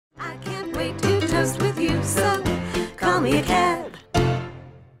just with you, so call me a cab.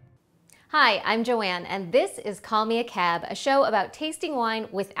 Hi, I'm Joanne, and this is Call Me a Cab, a show about tasting wine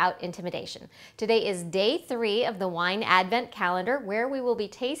without intimidation. Today is day 3 of the Wine Advent Calendar, where we will be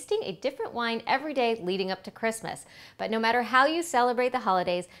tasting a different wine every day leading up to Christmas. But no matter how you celebrate the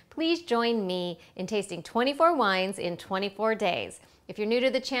holidays, please join me in tasting 24 wines in 24 days. If you're new to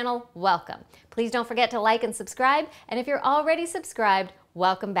the channel, welcome. Please don't forget to like and subscribe, and if you're already subscribed,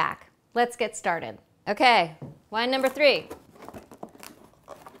 welcome back. Let's get started. Okay, wine number 3.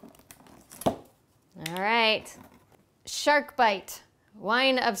 All right, Sharkbite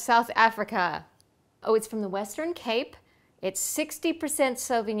Wine of South Africa. Oh, it's from the Western Cape. It's 60%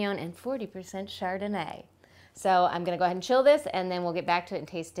 Sauvignon and 40% Chardonnay. So I'm gonna go ahead and chill this, and then we'll get back to it and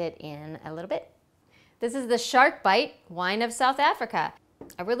taste it in a little bit. This is the Sharkbite Wine of South Africa.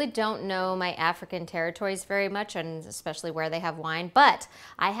 I really don't know my African territories very much, and especially where they have wine, but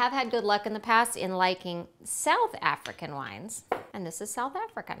I have had good luck in the past in liking South African wines, and this is South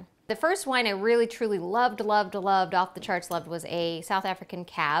African. The first wine I really truly loved, off the charts loved, was a South African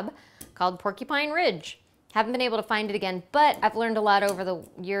cab called Porcupine Ridge. Haven't been able to find it again, but I've learned a lot over the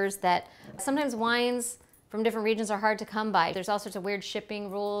years that sometimes wines from different regions are hard to come by. There's all sorts of weird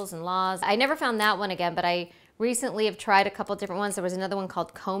shipping rules and laws. I never found that one again, but I recently have tried a couple different ones. There was another one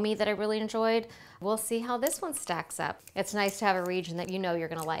called Comey that I really enjoyed. We'll see how this one stacks up. It's nice to have a region that you know you're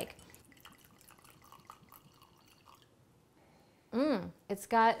gonna like. It's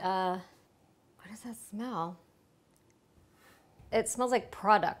got, what does that smell? It smells like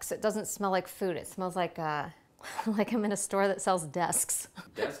products. It doesn't smell like food. It smells like, like I'm in a store that sells desks.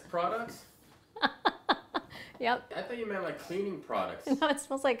 Desk products? Yep. I thought you meant like cleaning products. No, it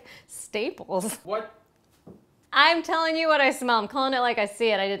smells like Staples. What? I'm telling you what I smell. I'm calling it like I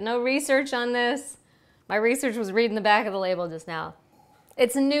see it. I did no research on this. My research was reading the back of the label just now.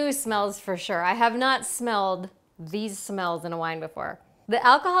 It's new smells for sure. I have not smelled these smells in a wine before. The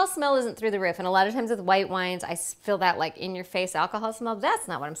alcohol smell isn't through the roof, and a lot of times with white wines, I feel that like in your face alcohol smell. That's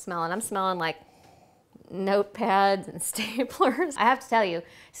not what I'm smelling. I'm smelling like notepads and staplers. I have to tell you,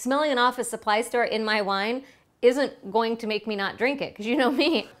 smelling an office supply store in my wine isn't going to make me not drink it, because you know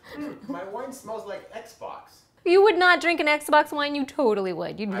me. My wine smells like Xbox. You would not drink an Xbox wine, you totally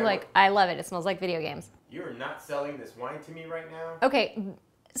would. You'd be like, I love it, it smells like video games. You're not selling this wine to me right now? Okay,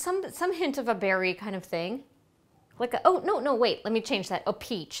 some hint of a berry kind of thing. Like a, oh, no, wait, let me change that. Oh,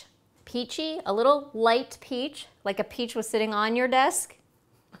 peach. Peachy, a little light peach, like a peach was sitting on your desk.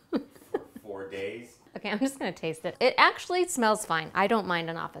 4 days. Okay, I'm just gonna taste it. It actually smells fine. I don't mind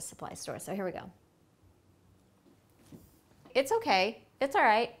an office supply store, so here we go. It's okay, it's all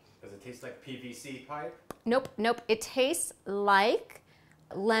right. Does it taste like PVC pipe? Nope, nope. It tastes like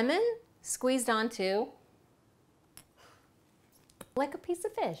lemon squeezed onto like a piece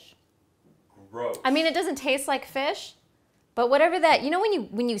of fish. Gross. I mean, it doesn't taste like fish, but whatever that, you know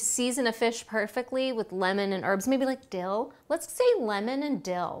when you season a fish perfectly with lemon and herbs, maybe like dill? Let's say lemon and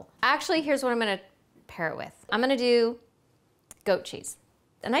dill. Actually, here's what I'm gonna pair it with. I'm gonna do goat cheese.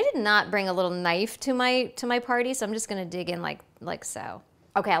 And I did not bring a little knife to my party, so I'm just gonna dig in like so.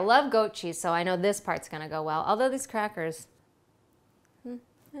 Okay, I love goat cheese, so I know this part's gonna go well. Although these crackers,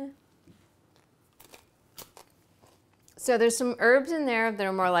 So there's some herbs in there that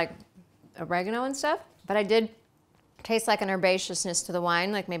are more like oregano and stuff, but I did taste like an herbaceousness to the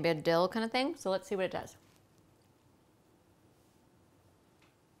wine, like maybe a dill kind of thing. So let's see what it does.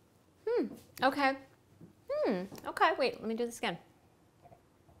 Okay. Okay, wait, let me do this again.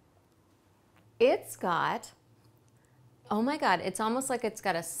 It's got, oh my God, it's almost like it's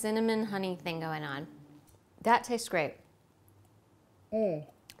got a cinnamon honey thing going on. That tastes great.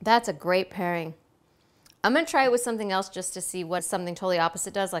 That's a great pairing. I'm gonna try it with something else just to see what something totally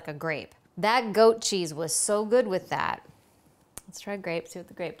opposite does, like a grape. That goat cheese was so good with that. Let's try grape, see what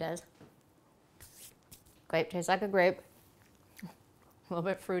the grape does. Grape tastes like a grape. A little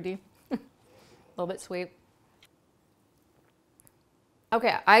bit fruity, a little bit sweet.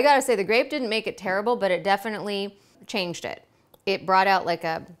 Okay, I gotta say the grape didn't make it terrible, but it definitely changed it. It brought out like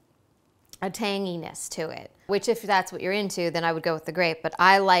a tanginess to it, which if that's what you're into, then I would go with the grape, but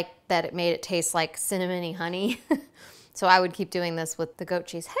I like that it made it taste like cinnamony honey. So I would keep doing this with the goat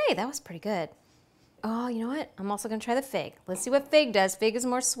cheese. Hey, that was pretty good. Oh, you know what? I'm also gonna try the fig. Let's see what fig does. Fig is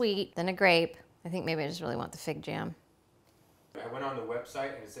more sweet than a grape. I think maybe I just really want the fig jam. I went on the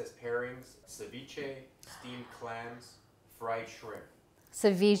website and it says pairings, ceviche, steamed clams, fried shrimp.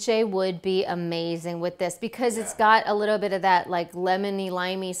 Ceviche would be amazing with this because it's got a little bit of that like lemony,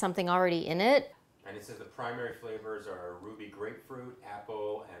 limey something already in it. And it says the primary flavors are ruby grapefruit,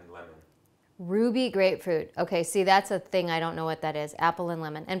 apple, and lemon. Ruby grapefruit. Okay, see, that's a thing I don't know what that is. Apple and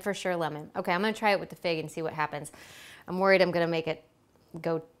lemon, and for sure lemon. Okay, I'm gonna try it with the fig and see what happens. I'm worried I'm gonna make it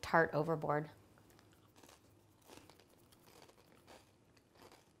go tart overboard.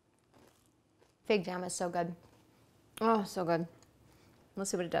 Fig jam is so good. Oh, so good.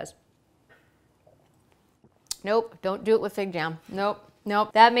 Let's see what it does. Nope, don't do it with fig jam. Nope,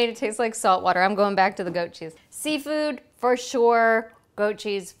 nope. That made it taste like salt water. I'm going back to the goat cheese. Seafood, for sure. Goat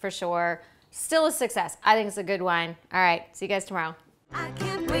cheese, for sure. Still a success. I think it's a good wine. All right, see you guys tomorrow. I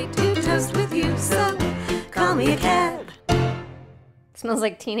can't wait to toast with you, so call me a cab. Smells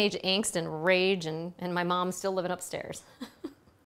like teenage angst and rage, and my mom's still living upstairs.